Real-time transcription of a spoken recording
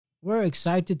We're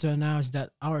excited to announce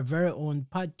that our very own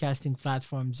podcasting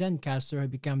platform, Zencaster, has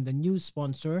become the new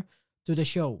sponsor to the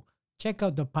show. Check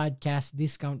out the podcast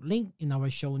discount link in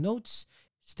our show notes.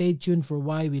 Stay tuned for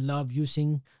why we love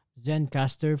using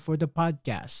Zencaster for the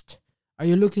podcast. Are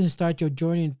you looking to start your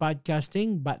journey in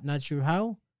podcasting but not sure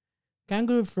how?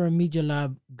 Kangaroo Firm Media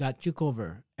Lab got you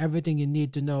covered. Everything you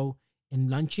need to know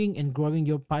in launching and growing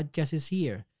your podcast is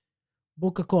here.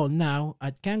 Book a call now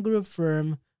at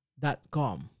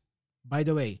kangaroofirm.com. By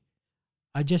the way,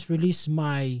 I just released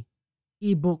my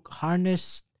ebook,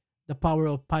 Harness the Power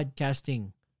of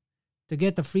Podcasting. To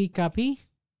get a free copy,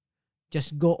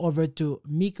 just go over to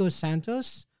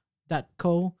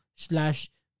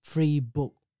mikosantos.co/free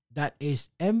book. That is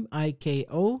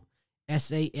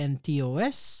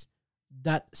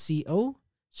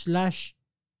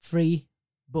MIKOSANTOS.co/free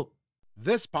book.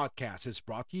 This podcast is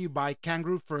brought to you by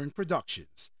Kangaroo Fern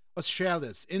Productions,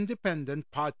 Australia's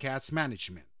independent podcast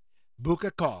management. Book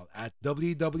a call at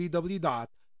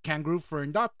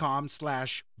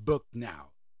www.kangaroofern.com/book now.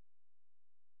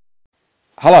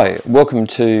 Hello, welcome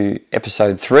to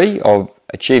episode 3 of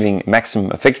Achieving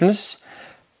Maximum Effectiveness.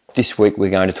 This week we're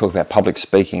going to talk about public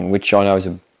speaking, which I know is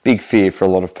a big fear for a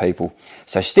lot of people.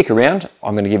 So stick around,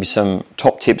 I'm going to give you some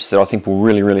top tips that I think will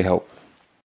really help.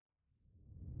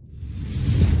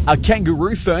 A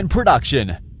Kangaroo Fern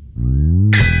production.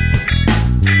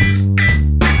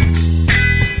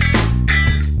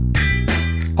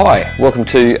 Hi, welcome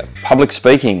to Public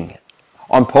Speaking.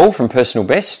 I'm Paul from Personal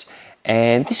Best,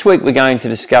 and this week we're going to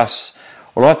discuss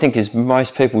what I think is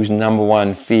most people's number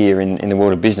one fear in the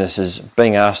world of business is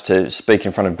being asked to speak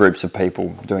in front of groups of people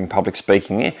doing public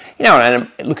speaking. You know,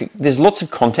 and look, there's lots of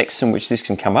contexts in which this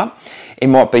can come up. It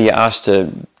might be you're asked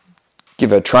to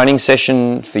give a training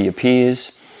session for your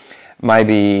peers.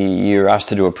 Maybe you're asked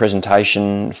to do a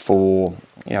presentation for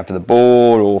the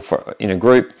board or in a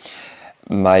group.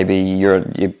 Maybe you're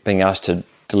being asked to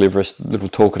deliver a little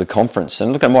talk at a conference.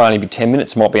 And look, it might only be 10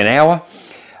 minutes, it might be an hour,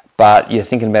 but you're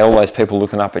thinking about all those people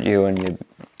looking up at you and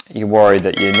you're worried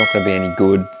that you're not going to be any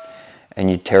good and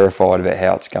you're terrified about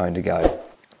how it's going to go.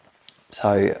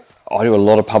 So I do a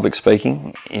lot of public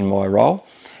speaking in my role,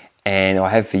 and I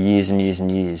have for years and years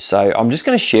and years. So I'm just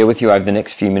going to share with you over the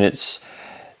next few minutes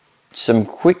some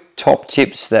quick top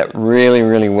tips that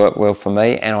really work well for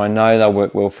me, and I know they'll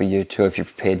work well for you too if you're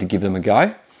prepared to give them a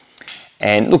go.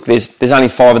 And look, there's only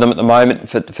 5 of them at the moment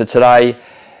for today.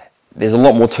 There's a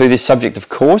lot more to this subject, of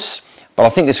course, but I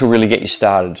think this will really get you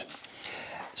started.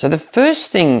 So the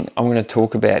first thing I'm going to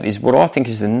talk about is what I think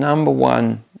is the number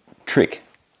one trick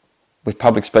with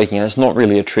public speaking, and it's not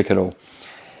really a trick at all.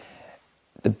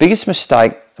 The biggest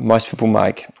mistake most people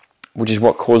make, which is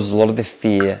what causes a lot of their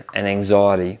fear and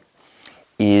anxiety,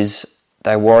 is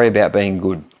they worry about being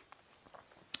good.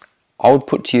 I would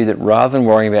put to you that rather than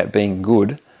worrying about being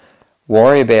good,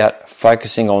 worry about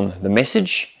focusing on the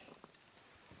message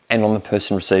and on the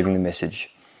person receiving the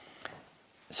message.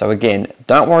 So again,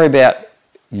 don't worry about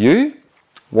you,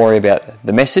 worry about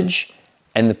the message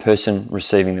and the person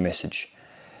receiving the message.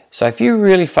 So if you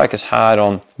really focus hard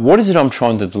on what is it I'm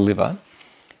trying to deliver,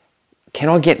 can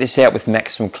I get this out with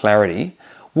maximum clarity?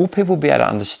 Will people be able to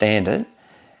understand it?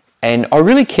 And I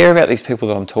really care about these people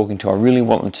that I'm talking to. I really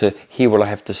want them to hear what I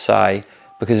have to say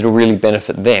because it'll really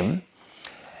benefit them.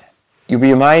 You'll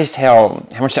be amazed how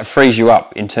much that frees you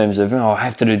up in terms of, I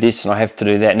have to do this and I have to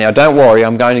do that. Now, don't worry,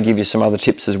 I'm going to give you some other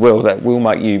tips as well that will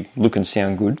make you look and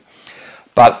sound good.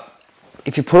 But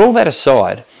if you put all that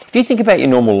aside, if you think about your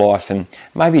normal life and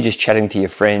maybe just chatting to your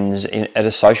friends at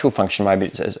a social function, maybe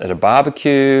it's at a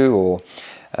barbecue or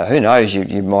who knows,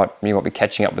 you might be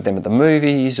catching up with them at the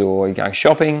movies or you're going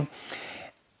shopping.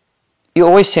 You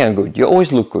always sound good. You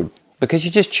always look good because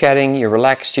you're just chatting, you're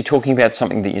relaxed, you're talking about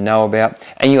something that you know about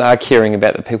and you are caring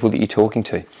about the people that you're talking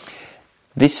to.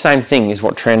 This same thing is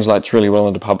what translates really well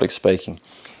into public speaking.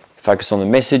 Focus on the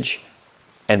message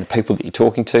and the people that you're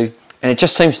talking to, and it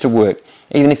just seems to work.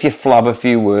 Even if you flub a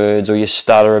few words or you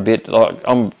stutter a bit, like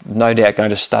I'm no doubt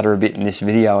going to stutter a bit in this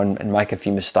video and make a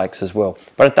few mistakes as well.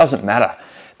 But it doesn't matter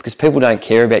because people don't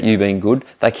care about you being good.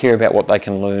 They care about what they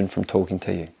can learn from talking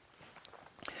to you.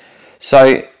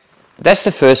 So that's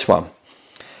the first one.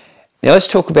 Now let's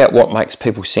talk about what makes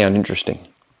people sound interesting.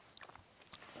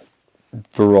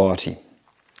 Variety.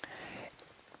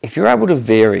 If you're able to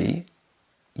vary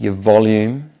your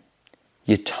volume,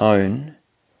 your tone,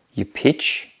 your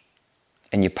pitch,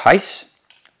 and your pace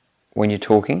when you're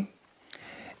talking,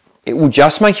 it will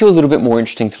just make you a little bit more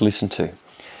interesting to listen to.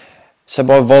 So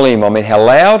by volume, I mean how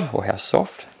loud or how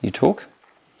soft you talk.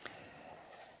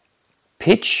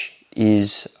 Pitch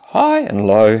is high and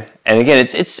low, and again,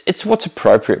 it's what's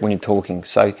appropriate when you're talking.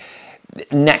 So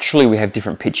naturally we have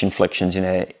different pitch inflections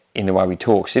in the way we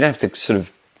talk. So you don't have to sort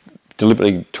of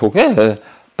deliberately talk,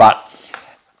 but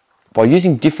by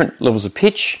using different levels of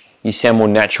pitch, you sound more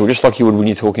natural, just like you would when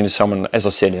you're talking to someone, as I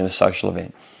said, in a social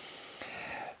event.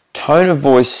 Tone of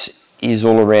voice is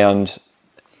all around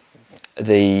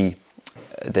the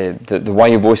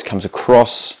way your voice comes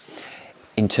across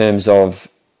in terms of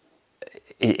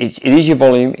it is your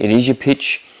volume, it is your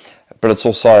pitch, but it's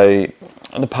also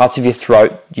the parts of your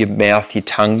throat, your mouth, your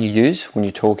tongue you use when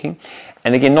you're talking.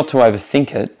 And again, not to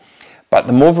overthink it, but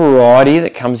the more variety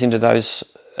that comes into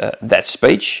that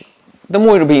speech, the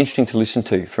more it'll be interesting to listen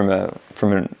to from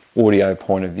an audio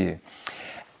point of view.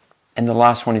 And the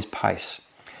last one is pace.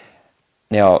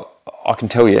 Now, I can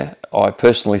tell you, I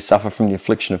personally suffer from the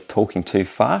affliction of talking too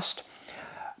fast.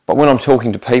 But when I'm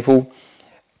talking to people,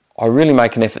 I really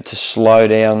make an effort to slow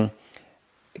down,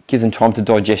 give them time to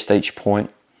digest each point.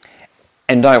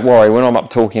 And don't worry, when I'm up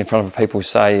talking in front of people,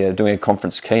 say, doing a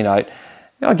conference keynote,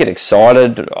 I get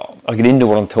excited, I get into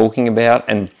what I'm talking about,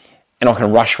 and I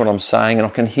can rush what I'm saying, and I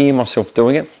can hear myself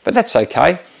doing it, but that's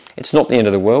okay. It's not the end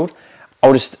of the world.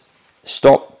 I'll just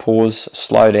stop, pause,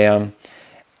 slow down,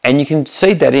 and you can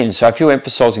seed that in. So if you're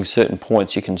emphasising certain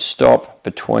points, you can stop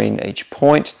between each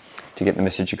point to get the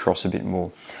message across a bit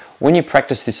more. When you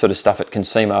practice this sort of stuff, it can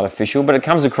seem artificial, but it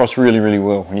comes across really, really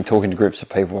well when you're talking to groups of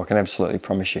people, I can absolutely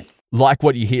promise you. Like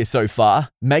what you hear so far?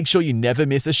 Make sure you never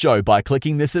miss a show by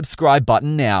clicking the subscribe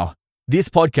button now. This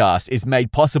podcast is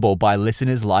made possible by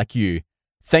listeners like you.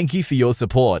 Thank you for your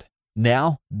support.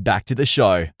 Now, back to the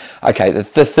show. Okay, the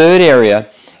third area,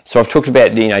 so I've talked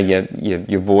about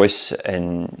your voice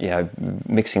and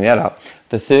mixing that up.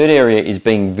 The third area is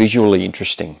being visually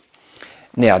interesting.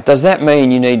 Now, does that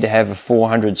mean you need to have a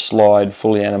 400-slide,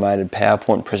 fully animated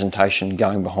PowerPoint presentation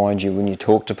going behind you when you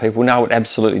talk to people? No, it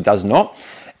absolutely does not.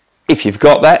 If you've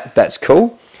got that, that's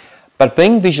cool. But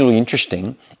being visually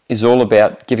interesting is all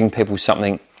about giving people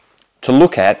something to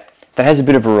look at that has a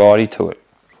bit of variety to it.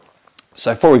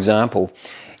 So, for example,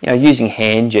 using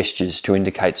hand gestures to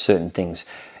indicate certain things.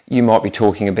 You might be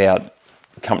talking about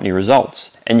company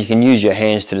results, and you can use your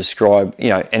hands to describe,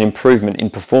 an improvement in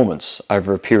performance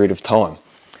over a period of time.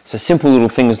 So simple little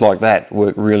things like that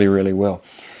work really, really well.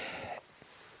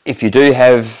 If you do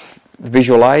have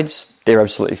visual aids, they're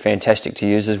absolutely fantastic to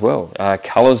use as well.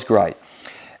 Colour's great.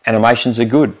 Animations are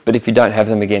good, but if you don't have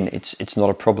them, again, it's not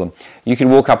a problem. You can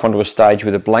walk up onto a stage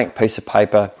with a blank piece of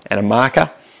paper and a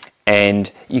marker,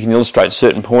 and you can illustrate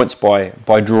certain points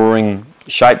by drawing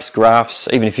shapes, graphs.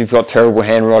 Even if you've got terrible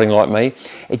handwriting like me,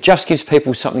 it just gives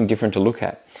people something different to look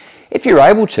at. If you're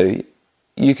able to,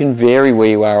 you can vary where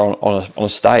you are on a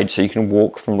stage, so you can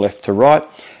walk from left to right.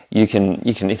 You can,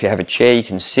 if you have a chair, you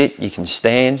can sit, you can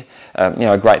stand.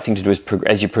 A great thing to do is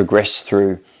as you progress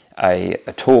through a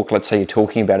talk, let's say you're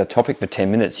talking about a topic for 10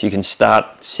 minutes, you can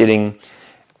start sitting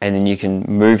and then you can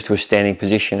move to a standing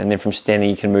position, and then from standing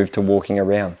you can move to walking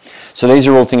around. So these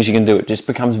are all things you can do. It just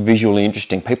becomes visually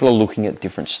interesting. People are looking at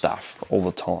different stuff all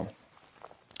the time.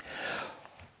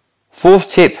 Fourth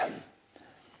tip.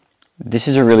 This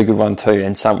is a really good one too,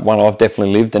 and one I've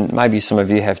definitely lived, and maybe some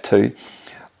of you have too.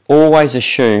 Always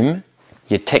assume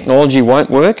your technology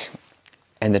won't work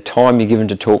and the time you're given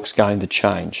to talk is going to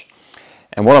change.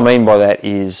 And what I mean by that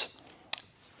is,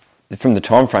 from the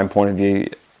time frame point of view,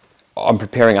 I'm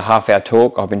preparing a half-hour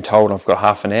talk. I've been told I've got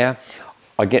half an hour.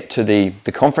 I get to the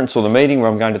conference or the meeting where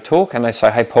I'm going to talk, and they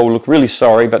say, "Hey, Paul, look, really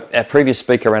sorry, but our previous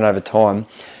speaker ran over time.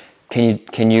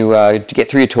 Can you get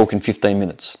through your talk in 15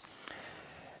 minutes?"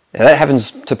 Now, that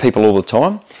happens to people all the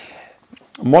time.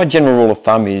 My general rule of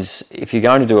thumb is, if you're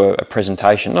going to do a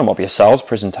presentation, it might be a sales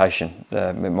presentation,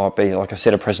 it might be, like I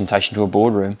said, a presentation to a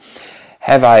boardroom,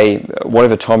 have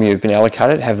whatever time you've been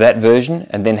allocated, have that version,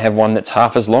 and then have one that's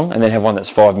half as long, and then have one that's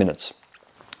 5 minutes.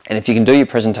 And if you can do your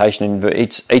presentation in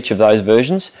each of those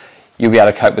versions, you'll be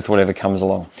able to cope with whatever comes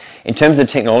along. In terms of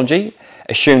technology,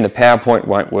 assume the PowerPoint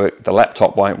won't work, the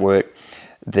laptop won't work,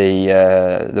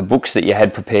 the books that you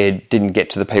had prepared didn't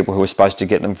get to the people who were supposed to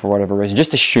get them for whatever reason.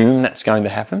 Just assume that's going to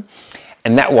happen.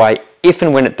 And that way, if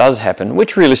and when it does happen,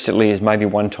 which realistically is maybe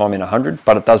one time in 100,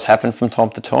 but it does happen from time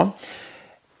to time,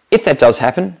 if that does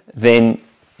happen, then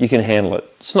you can handle it.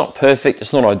 It's not perfect,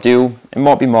 it's not ideal, it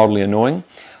might be mildly annoying,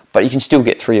 but you can still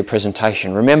get through your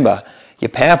presentation. Remember, your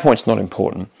PowerPoint's not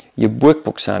important, your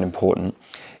workbooks aren't important,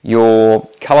 your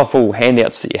colourful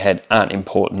handouts that you had aren't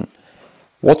important.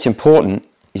 What's important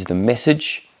is the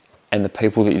message and the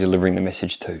people that you're delivering the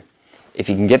message to. If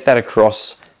you can get that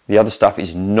across, the other stuff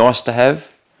is nice to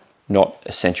have, not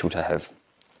essential to have.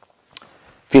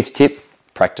 Fifth tip,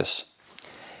 practice.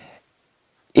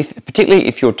 Particularly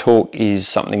if your talk is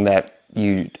something that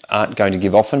you aren't going to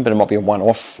give often, but it might be a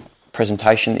one-off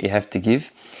presentation that you have to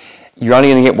give. You're only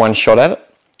going to get one shot at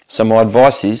it. So my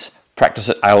advice is practice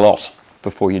it a lot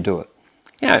before you do it.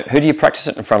 You know, who do you practice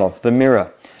it in front of? The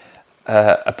mirror.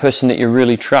 A person that you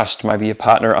really trust, maybe your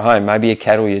partner at home, maybe a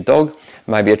cat or your dog,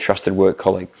 maybe a trusted work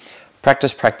colleague.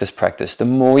 Practice, practice, practice. The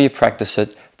more you practice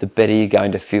it, the better you're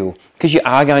going to feel, because you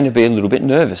are going to be a little bit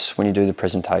nervous when you do the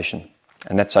presentation,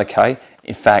 and that's okay.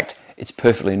 In fact, it's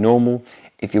perfectly normal.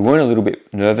 If you weren't a little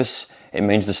bit nervous, it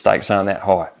means the stakes aren't that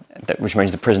high, which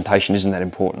means the presentation isn't that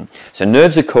important. So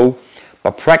nerves are cool,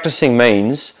 but practicing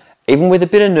means, even with a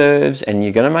bit of nerves, and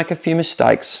you're going to make a few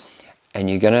mistakes, and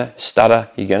you're going to stutter,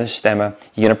 you're going to stammer,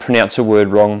 you're going to pronounce a word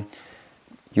wrong,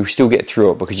 you'll still get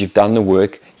through it because you've done the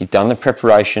work, you've done the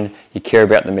preparation, you care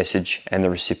about the message and the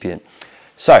recipient.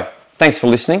 So, thanks for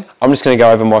listening. I'm just going to go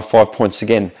over my 5 points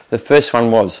again. The first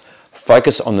one was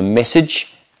focus on the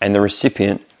message and the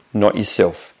recipient, not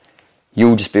yourself.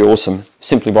 You'll just be awesome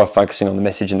simply by focusing on the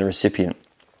message and the recipient.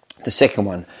 The second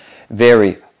one,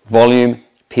 vary volume,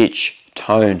 pitch,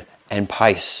 tone, and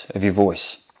pace of your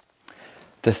voice.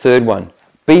 The third one,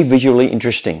 be visually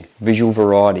interesting, visual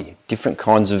variety. Different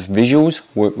kinds of visuals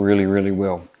work really, really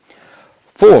well.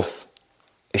 Fourth,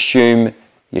 assume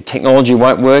your technology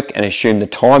won't work and assume the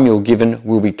time you're given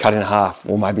will be cut in half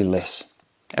or maybe less.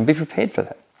 And be prepared for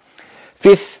that.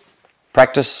 Fifth,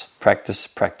 practice, practice,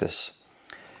 practice.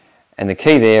 And the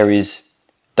key there is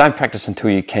don't practice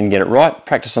until you can get it right.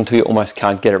 Practice until you almost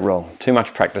can't get it wrong. Too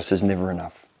much practice is never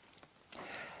enough.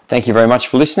 Thank you very much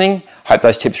for listening. Hope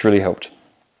those tips really helped.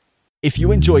 If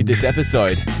you enjoyed this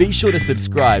episode, be sure to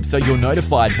subscribe so you're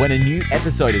notified when a new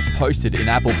episode is posted in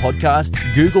Apple Podcast,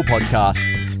 Google Podcast,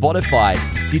 Spotify,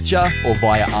 Stitcher, or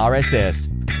via RSS.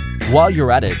 While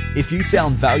you're at it, if you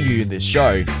found value in this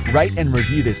show, rate and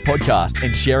review this podcast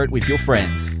and share it with your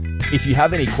friends. If you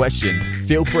have any questions,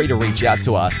 feel free to reach out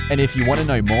to us. And if you want to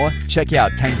know more, check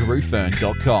out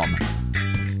kangaroofern.com.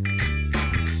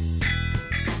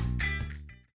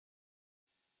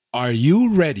 Are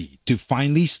you ready to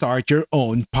finally start your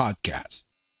own podcast?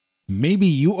 Maybe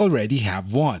you already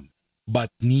have one, but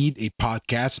need a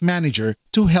podcast manager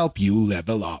to help you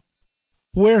level up.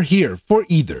 We're here for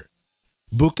either.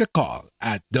 Book a call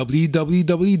at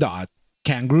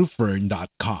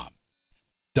www.kangaroofern.com.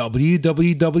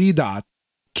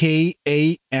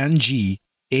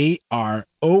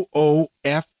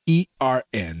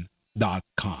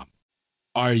 www.kangaroofern.com.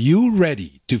 Are you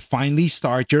ready to finally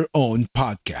start your own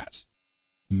podcast?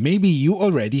 Maybe you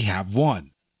already have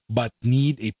one, but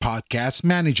need a podcast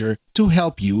manager to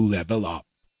help you level up.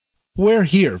 We're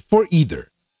here for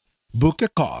either. Book a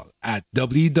call at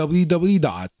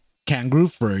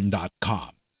www.kangaroofern.com.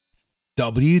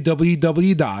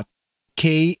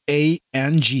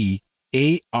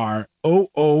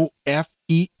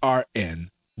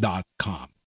 www.kangaroofern.com.